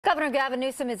Governor Gavin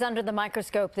Newsom is under the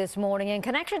microscope this morning in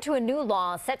connection to a new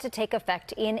law set to take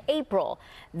effect in April.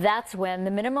 That's when the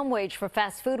minimum wage for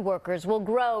fast food workers will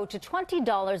grow to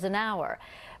 $20 an hour.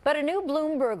 But a new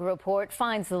Bloomberg report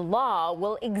finds the law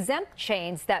will exempt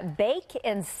chains that bake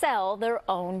and sell their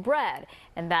own bread.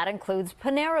 And that includes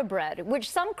Panera Bread,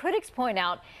 which some critics point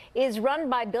out is run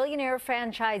by billionaire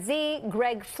franchisee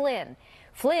Greg Flynn.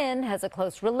 Flynn has a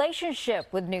close relationship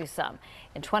with Newsom.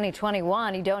 In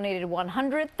 2021, he donated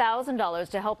 $100,000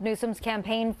 to help Newsom's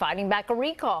campaign fighting back a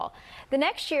recall. The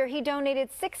next year, he donated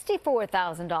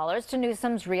 $64,000 to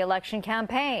Newsom's re-election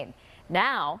campaign.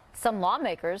 Now, some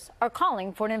lawmakers are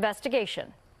calling for an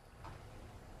investigation.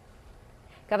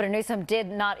 Governor Newsom did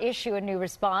not issue a new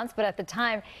response, but at the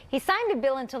time, he signed a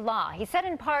bill into law. He said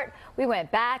in part, we went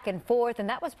back and forth, and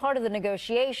that was part of the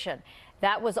negotiation.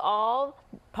 That was all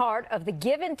part of the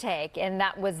give and take, and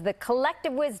that was the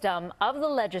collective wisdom of the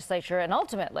legislature and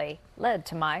ultimately led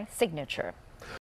to my signature.